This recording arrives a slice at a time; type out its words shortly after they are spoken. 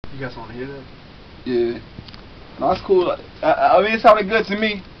You guys want to hear that? Yeah. No, that's cool. I mean, it sounded good to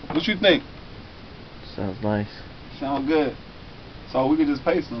me. What you think? Sounds nice. Sound good. So we could just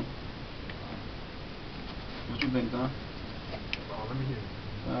pay some. What you think, Don? Oh, let me hear it.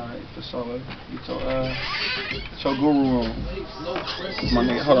 Alright, for sure. Get your guru room. My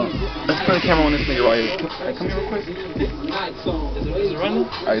nigga, hold on. Let's put a camera on this nigga right here. Hey, come here real quick. Is it running?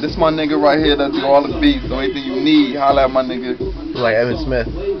 Alright, this is my nigga right here that do all the beats. So anything you need, holla at my nigga. Like Evan Smith.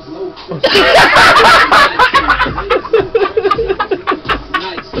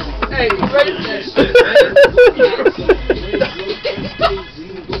 Hey, great that shit,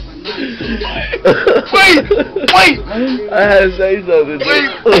 Wait! I had to say something. Wait!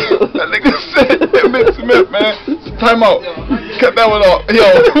 That nigga said Emmith Smith, man. Time out. Cut that one off. Yo.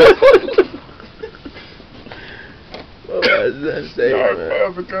 What was that say, man?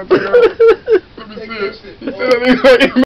 Let me see it.